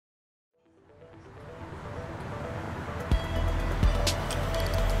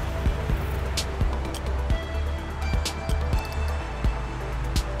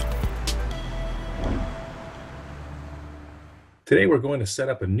Today we're going to set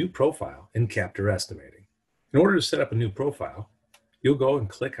up a new profile in Qapter Estimating. In order to set up a new profile, you'll go and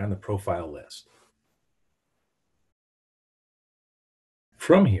click on the profile list.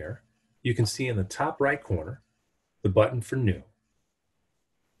 From here, you can see in the top right corner the button for New.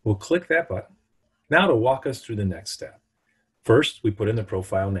 We'll click that button. Now to walk us through the next step. First, we put in the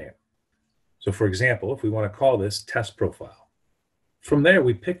profile name. So for example, if we want to call this Test Profile. From there,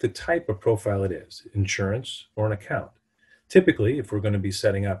 we pick the type of profile it is, insurance or an account. Typically, if we're going to be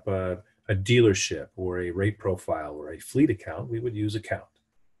setting up a dealership or a rate profile or a fleet account, we would use account.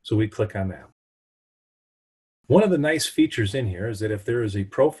 So we click on that. One of the nice features in here is that if there is a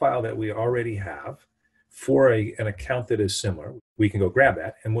profile that we already have for an account that is similar, we can go grab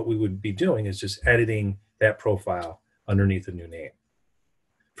that. And what we would be doing is just editing that profile underneath a new name.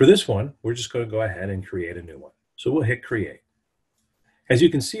 For this one, we're just going to go ahead and create a new one. So we'll hit create. As you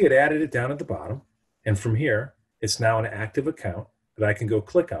can see, it added it down at the bottom. And from here, it's now an active account that I can go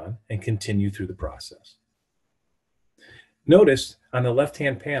click on and continue through the process. Notice on the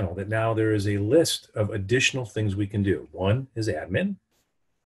left-hand panel that now there is a list of additional things we can do. One is admin.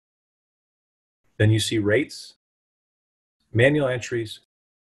 Then you see rates, manual entries,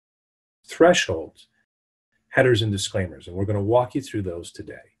 thresholds, headers, and disclaimers. And we're going to walk you through those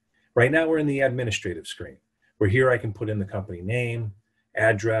today. Right now we're in the administrative screen, where here I can put in the company name,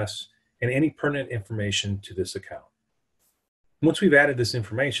 address, and any pertinent information to this account. Once we've added this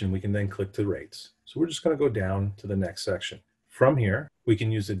information, we can then click to rates. So we're just going to go down to the next section. From here, we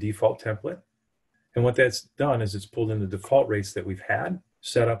can use the default template. And what that's done is it's pulled in the default rates that we've had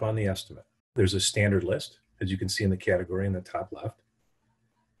set up on the estimate. There's a standard list, as you can see in the category in the top left.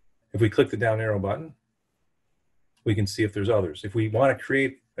 If we click the down arrow button, we can see if there's others. If we want to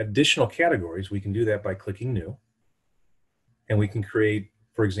create additional categories, we can do that by clicking New. And we can create,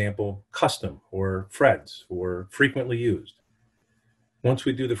 for example, custom or Fred's or frequently used. Once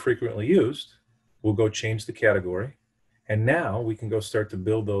we do the frequently used, we'll go change the category. And now we can go start to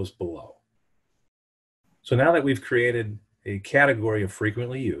build those below. So now that we've created a category of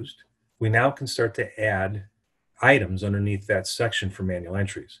frequently used, we now can start to add items underneath that section for manual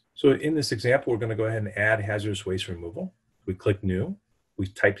entries. So in this example, we're going to go ahead and add hazardous waste removal. We click New. We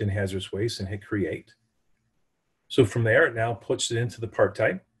typed in hazardous waste and hit Create. So from there, it now puts it into the part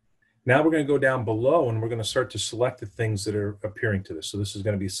type. Now we're going to go down below and we're going to start to select the things that are appearing to this. So this is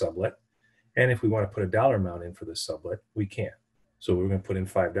going to be sublet. And if we want to put a dollar amount in for this sublet, we can. So we're going to put in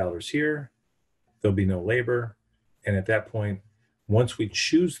 $5 here. There'll be no labor. And at that point, once we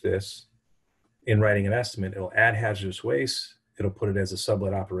choose this in writing an estimate, it'll add hazardous waste. It'll put it as a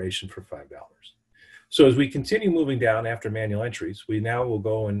sublet operation for $5. So as we continue moving down after manual entries, we now will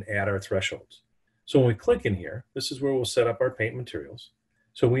go and add our thresholds. So when we click in here, this is where we'll set up our paint materials.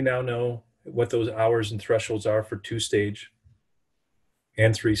 So we now know what those hours and thresholds are for 2-stage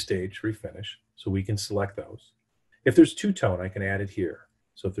and 3-stage refinish. So we can select those. If there's two-tone, I can add it here.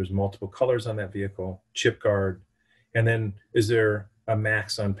 So if there's multiple colors on that vehicle, chip guard, and then is there a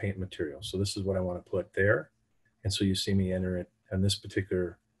max on paint material? So this is what I want to put there. And so you see me enter it on this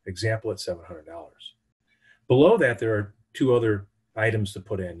particular example at $700. Below that, there are two other items to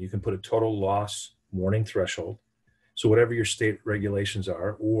put in. You can put a total loss warning threshold. So whatever your state regulations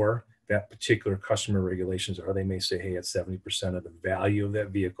are, or that particular customer regulations are, they may say, hey, at 70% of the value of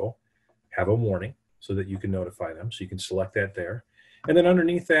that vehicle, have a warning so that you can notify them. So you can select that there. And then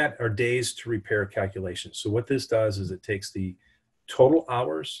underneath that are days to repair calculations. So what this does is it takes the total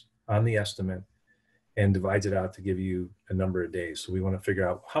hours on the estimate and divides it out to give you a number of days. So we want to figure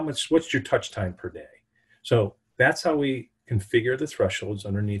out what's your touch time per day. So that's how we configure the thresholds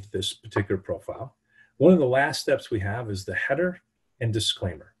underneath this particular profile. One of the last steps we have is the header and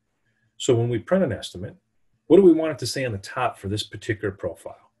disclaimer. So when we print an estimate, what do we want it to say on the top for this particular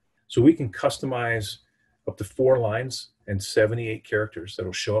profile? So we can customize up to 4 lines and 78 characters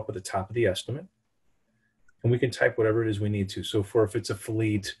that'll show up at the top of the estimate. And we can type whatever it is we need to. So if it's a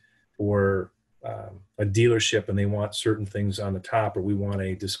fleet or a dealership and they want certain things on the top, or we want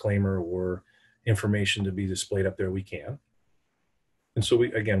a disclaimer or information to be displayed up there, we can. And so we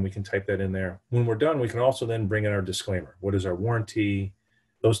can type that in there. When we're done, we can also then bring in our disclaimer. What is our warranty?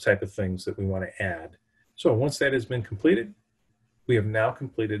 Those type of things that we want to add. So once that has been completed, we have now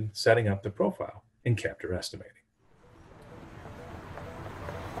completed setting up the profile in Qapter Estimating.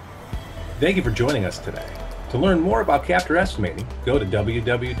 Thank you for joining us today. To learn more about Qapter Estimating, go to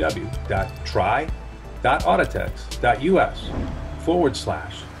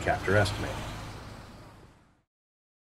www.try.autotex.us/Qapter Estimating.